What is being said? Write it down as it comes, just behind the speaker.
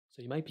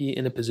So you might be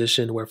in a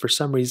position where for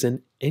some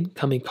reason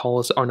incoming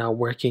calls are not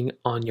working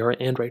on your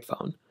Android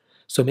phone.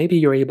 So maybe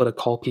you're able to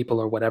call people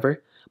or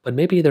whatever, but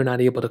maybe they're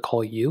not able to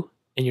call you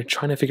and you're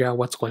trying to figure out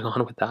what's going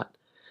on with that.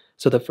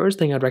 So the first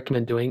thing I'd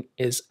recommend doing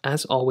is,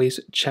 as always,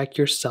 check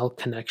your cell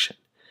connection.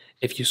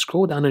 If you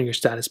scroll down on your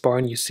status bar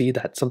and you see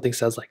that something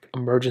says like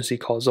emergency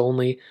calls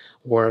only,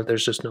 or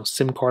there's just no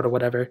SIM card or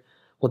whatever,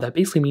 well, that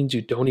basically means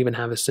you don't even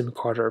have a SIM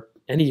card or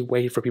any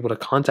way for people to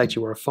contact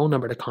you or a phone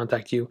number to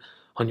contact you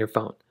on your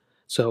phone.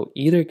 So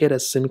either get a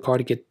SIM card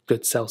to get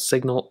good cell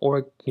signal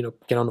or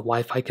get on a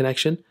Wi-Fi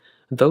connection.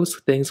 Those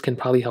things can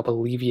probably help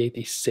alleviate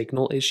the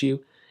signal issue,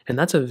 and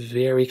that's a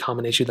very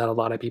common issue that a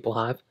lot of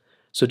people have.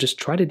 So just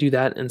try to do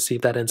that and see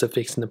if that ends up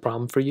fixing the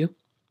problem for you.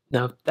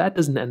 Now, if that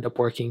doesn't end up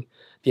working,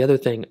 the other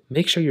thing,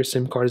 make sure your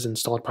SIM card is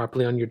installed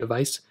properly on your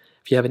device.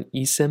 If you have an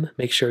eSIM,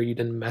 make sure you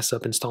didn't mess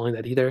up installing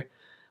that either.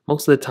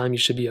 Most of the time you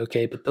should be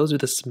okay, but those are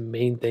the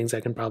main things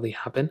that can probably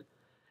happen.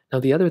 Now,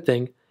 the other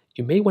thing,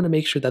 you may want to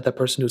make sure that the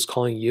person who's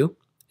calling you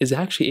is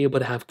actually able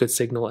to have good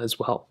signal as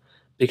well.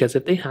 Because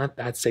if they have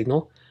bad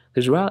signal,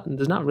 there's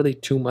not really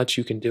too much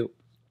you can do.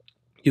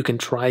 You can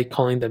try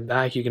calling them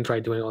back, you can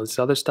try doing all this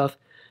other stuff,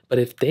 but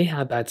if they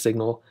have bad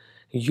signal,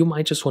 you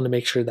might just want to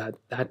make sure that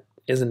that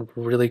isn't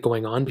really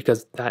going on,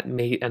 because that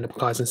may end up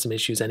causing some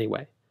issues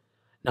anyway.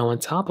 Now, on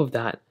top of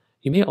that,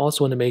 you may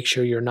also want to make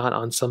sure you're not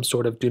on some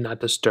sort of do not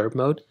disturb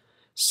mode.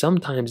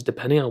 Sometimes,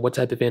 depending on what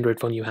type of Android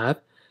phone you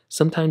have,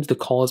 sometimes the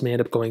calls may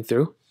end up going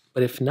through.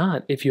 But if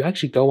not, if you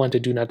actually go onto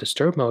do not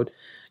disturb mode,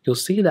 you'll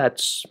see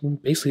that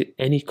basically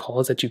any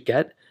calls that you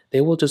get, they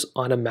will just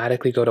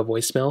automatically go to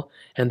voicemail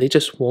and they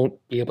just won't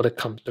be able to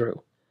come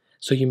through.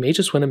 So you may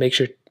just want to make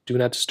sure do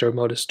not disturb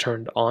mode is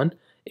turned on.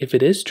 If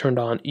it is turned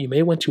on, you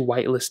may want to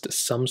whitelist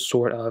some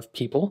sort of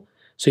people.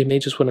 So you may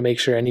just want to make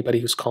sure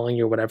anybody who's calling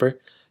you or whatever,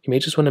 you may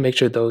just want to make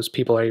sure those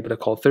people are able to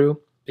call through,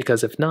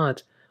 because if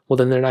not, well,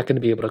 then they're not going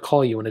to be able to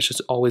call you and it's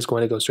just always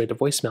going to go straight to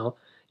voicemail.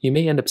 You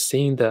may end up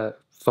seeing the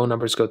phone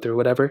numbers go through,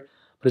 whatever,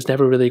 but it's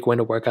never really going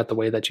to work out the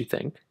way that you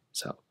think.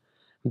 So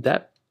those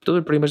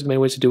are pretty much the main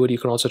ways to do it. You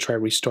can also try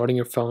restarting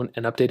your phone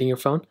and updating your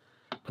phone,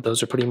 but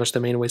those are pretty much the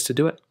main ways to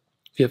do it.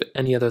 If you have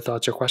any other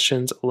thoughts or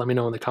questions, let me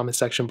know in the comment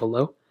section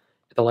below.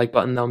 Hit the like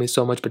button, that would mean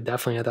so much, but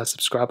definitely hit that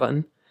subscribe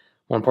button.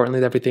 More importantly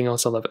than everything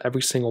else, I love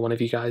every single one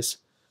of you guys.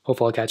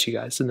 Hopefully I'll catch you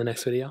guys in the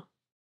next video.